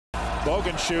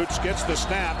Bogan shoots, gets the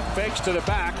snap, fakes to the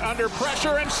back, under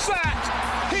pressure, and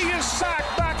sacked! He is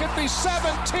sacked back at the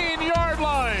 17-yard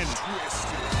line!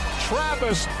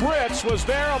 Travis Britz was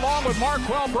there along with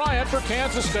Marquell Bryant for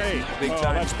Kansas State. Big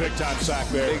time. That's big-time sack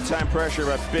there. Big-time pressure,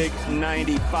 but big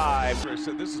 95. I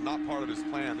said this is not part of his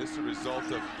plan. This is a result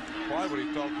of probably what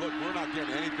he felt, look, we're not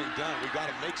getting anything done. We got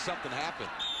to make something happen.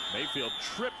 Mayfield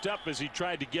tripped up as he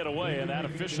tried to get away, and that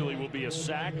officially will be a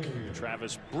sack.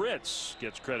 Travis Britz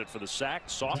gets credit for the sack.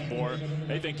 Sophomore,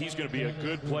 they think he's going to be a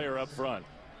good player up front.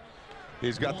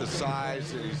 He's got the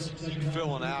size, and he's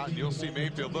filling out, and you'll see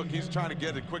Mayfield. Look, he's trying to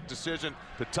get a quick decision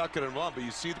to tuck it and run, but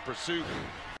you see the pursuit.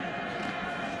 J.W.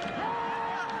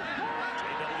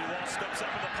 Wall steps up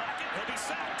in the pocket. He'll be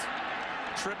sacked.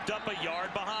 Tripped up a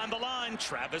yard behind the line.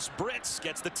 Travis Britz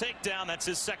gets the takedown. That's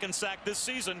his second sack this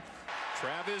season.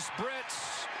 Travis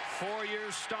Britz,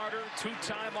 4-year starter,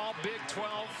 2-time All-Big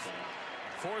 12.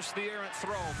 Forced the errant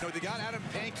throw. No, they got Adam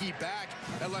Pankey back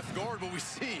at left guard, but we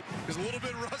see he's a little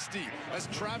bit rusty as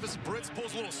Travis Britz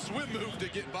pulls a little swim move to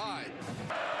get by.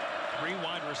 3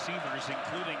 wide receivers,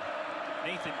 including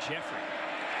Nathan Jeffrey.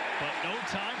 But no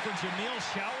time for Jameel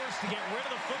Showers to get rid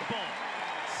of the football.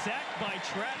 Sacked by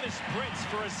Travis Britz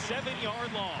for a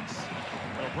 7-yard loss.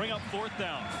 They'll bring up 4th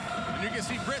down. And you can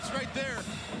see Britz right there.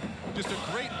 Just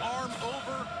a great arm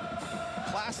over.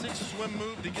 Classic swim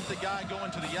move to get the guy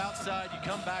going to the outside. You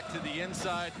come back to the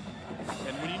inside.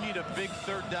 And when you need a big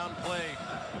 3rd down play,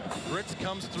 Britz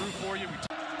comes through for you.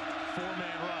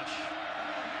 4-man rush.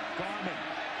 Garman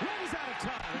runs out of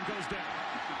time and goes down.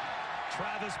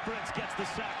 Travis Britz gets the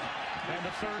sack. And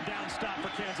the 3rd down stop for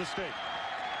Kansas State.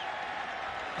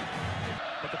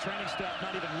 But the training staff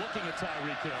not even looking at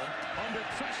Tyreek Hill. Under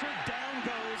pressure, down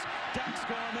goes Dax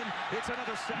Garman. It's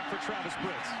another sack for Travis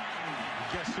Britz.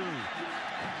 Guess who?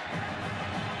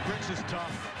 Britz is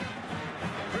tough.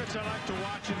 Britz I like to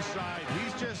watch inside.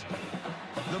 He's just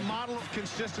the model of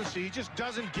consistency. He just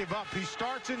doesn't give up. He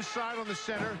starts inside on the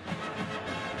center.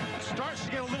 Starts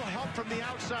to get a little help from the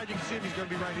outside. You can see him. He's going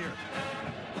to be right here.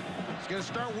 He's going to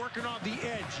start working on the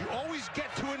edge. You always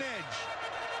get to an edge.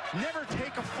 Never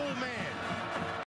take a full man.